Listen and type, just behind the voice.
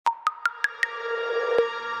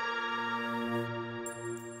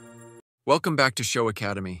Welcome back to Sho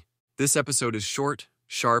Academy. This episode is short,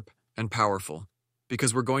 sharp, and powerful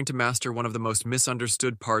because we're going to master one of the most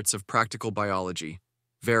misunderstood parts of practical biology,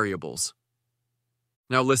 variables.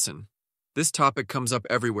 Now listen, this topic comes up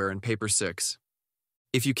everywhere in Paper 6.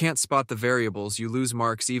 If you can't spot the variables, you lose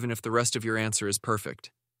marks even if the rest of your answer is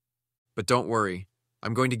perfect. But don't worry,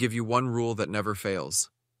 I'm going to give you one rule that never fails.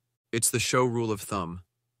 It's the Sho Rule of Thumb.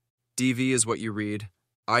 DV is what you read,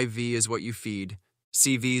 IV is what you feed,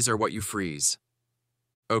 CVs are what you freeze.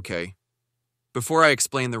 Okay. Before I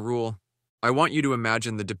explain the rule, I want you to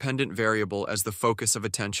imagine the dependent variable as the focus of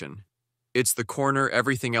attention. It's the corner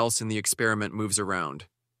everything else in the experiment moves around.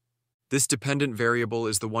 This dependent variable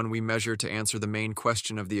is the one we measure to answer the main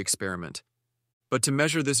question of the experiment. But to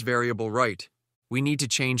measure this variable right, we need to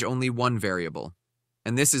change only one variable,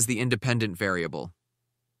 and this is the independent variable.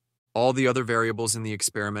 All the other variables in the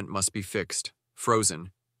experiment must be fixed,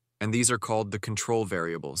 frozen, and these are called the control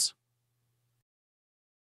variables.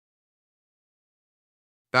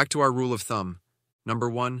 Back to our rule of thumb. Number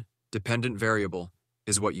 1, dependent variable,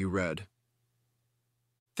 is what you read.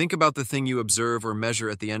 Think about the thing you observe or measure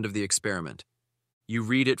at the end of the experiment. You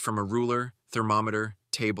read it from a ruler, thermometer,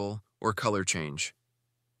 table, or color change.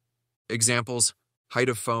 Examples: height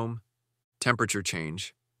of foam, temperature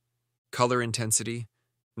change, color intensity,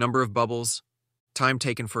 number of bubbles, time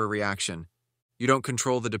taken for a reaction. You don't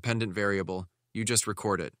control the dependent variable, you just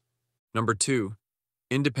record it. Number 2,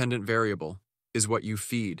 independent variable, is what you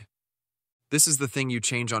feed. This is the thing you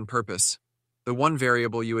change on purpose, the one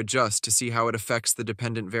variable you adjust to see how it affects the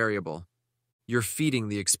dependent variable. You're feeding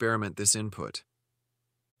the experiment this input.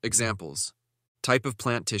 Examples: type of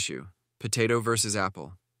plant tissue, potato versus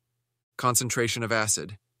apple, concentration of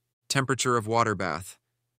acid, temperature of water bath,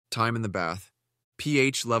 time in the bath,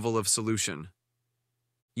 pH level of solution.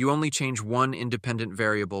 You only change one independent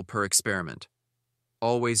variable per experiment.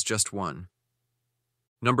 Always just one.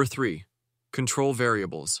 Number 3, control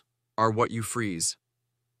variables are what you freeze.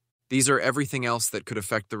 These are everything else that could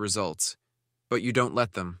affect the results, but you don't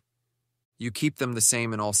let them. You keep them the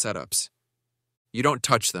same in all setups. You don't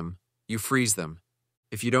touch them, you freeze them.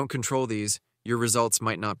 If you don't control these, your results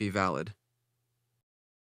might not be valid.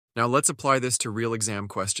 Now let's apply this to real exam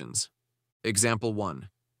questions. Example 1.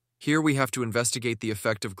 Here we have to investigate the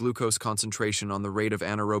effect of glucose concentration on the rate of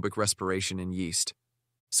anaerobic respiration in yeast.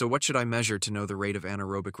 So what should I measure to know the rate of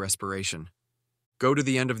anaerobic respiration? Go to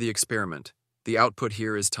the end of the experiment. The output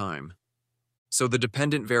here is time. So the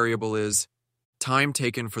dependent variable is time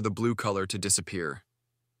taken for the blue color to disappear.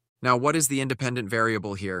 Now what is the independent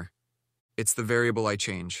variable here? It's the variable I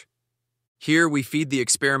change. Here we feed the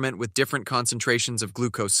experiment with different concentrations of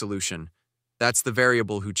glucose solution. That's the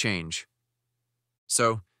variable who change.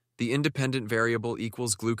 So, the independent variable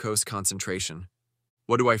equals glucose concentration.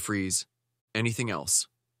 What do I freeze? Anything else,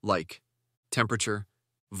 like temperature,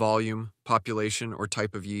 volume, population, or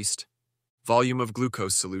type of yeast, volume of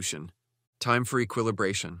glucose solution, time for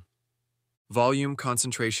equilibration, volume,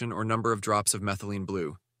 concentration, or number of drops of methylene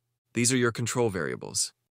blue. These are your control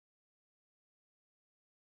variables.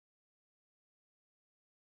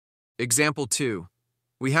 Example 2.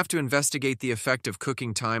 We have to investigate the effect of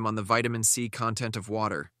cooking time on the vitamin C content of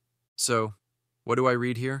water. So, what do I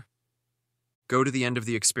read here? Go to the end of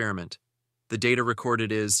the experiment. The data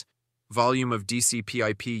recorded is volume of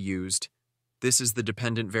DCPIP used. This is the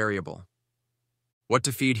dependent variable. What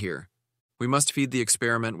to feed here? We must feed the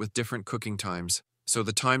experiment with different cooking times, so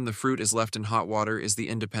the time the fruit is left in hot water is the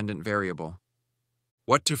independent variable.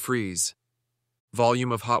 What to freeze?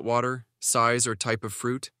 Volume of hot water, size or type of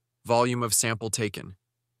fruit, volume of sample taken.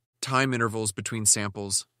 Time intervals between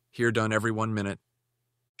samples, here done every 1 minute.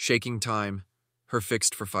 Shaking time, her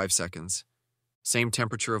fixed for 5 seconds. Same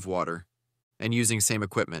temperature of water, and using same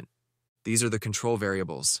equipment. These are the control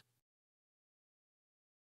variables.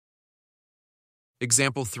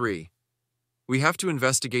 Example 3. We have to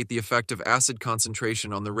investigate the effect of acid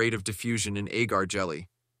concentration on the rate of diffusion in agar jelly.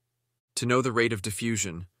 To know the rate of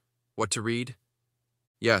diffusion, what to read?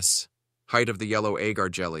 Yes, height of the yellow agar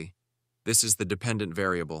jelly. This is the dependent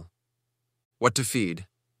variable. What to feed?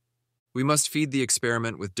 We must feed the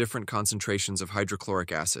experiment with different concentrations of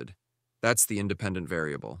hydrochloric acid. That's the independent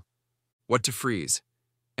variable. What to freeze?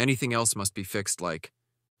 Anything else must be fixed, like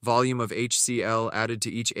volume of HCl added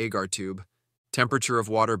to each agar tube, temperature of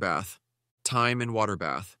water bath, time in water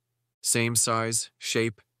bath, same size,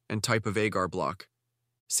 shape, and type of agar block,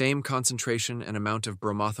 same concentration and amount of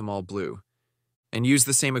bromothymol blue, and use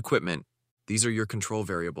the same equipment. These are your control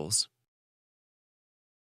variables.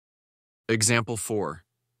 Example 4.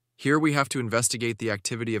 Here we have to investigate the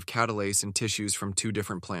activity of catalase in tissues from 2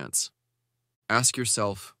 different plants. Ask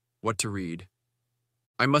yourself what to read.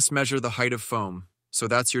 I must measure the height of foam, so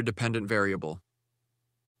that's your dependent variable.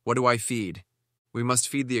 What do I feed? We must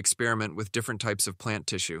feed the experiment with different types of plant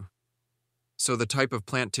tissue. So the type of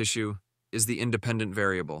plant tissue is the independent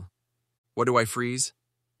variable. What do I freeze?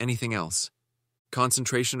 Anything else.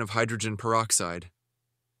 Concentration of hydrogen peroxide.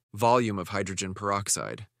 Volume of hydrogen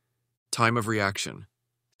peroxide. Time of reaction.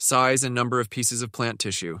 Size and number of pieces of plant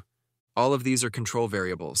tissue. All of these are control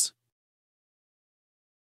variables.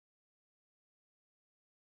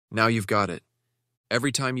 Now you've got it.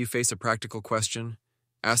 Every time you face a practical question,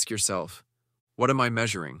 ask yourself, what am I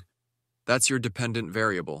measuring? That's your dependent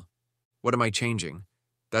variable. What am I changing?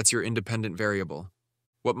 That's your independent variable.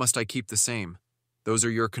 What must I keep the same? Those are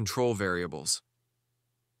your control variables.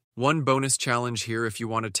 One bonus challenge here if you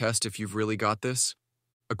want to test if you've really got this.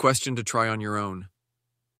 A question to try on your own.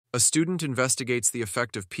 A student investigates the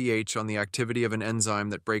effect of pH on the activity of an enzyme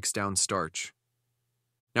that breaks down starch.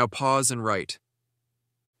 Now pause and write.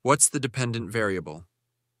 What's the dependent variable?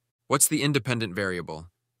 What's the independent variable?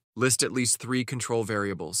 List at least 3 control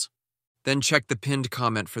variables. Then check the pinned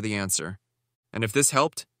comment for the answer. And if this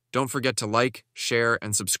helped, don't forget to like, share,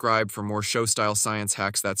 and subscribe for more show-style science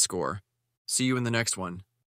hacks that score. See you in the next one.